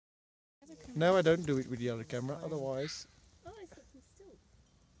No, I don't do it with the other camera, otherwise Oh, it's got some still.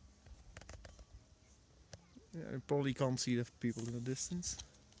 you probably can't see the people in the distance.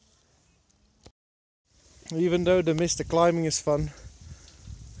 Even though the mist, the climbing is fun.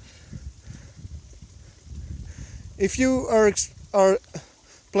 If you are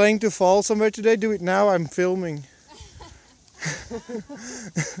planning to fall somewhere today, do it now. I'm filming. Oh, I know,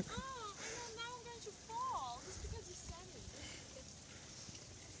 now I'm going to fall, just because you said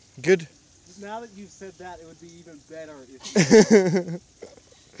it. Good. Now that you've said that, it would be even better if Particularly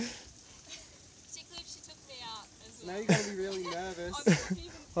if she took me out as well. now you're going to be really nervous, I'm not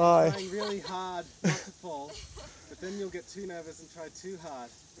even Hi. trying really hard not to fall, but then you'll get too nervous and try too hard,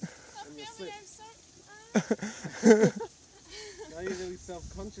 and you'll slip. I'm so... Now you're really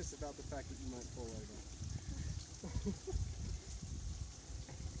self-conscious about the fact that you might fall over.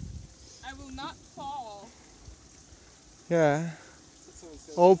 I will not fall. Yeah. That's what someone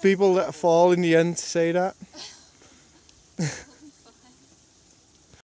says. All people that fall in the end say that.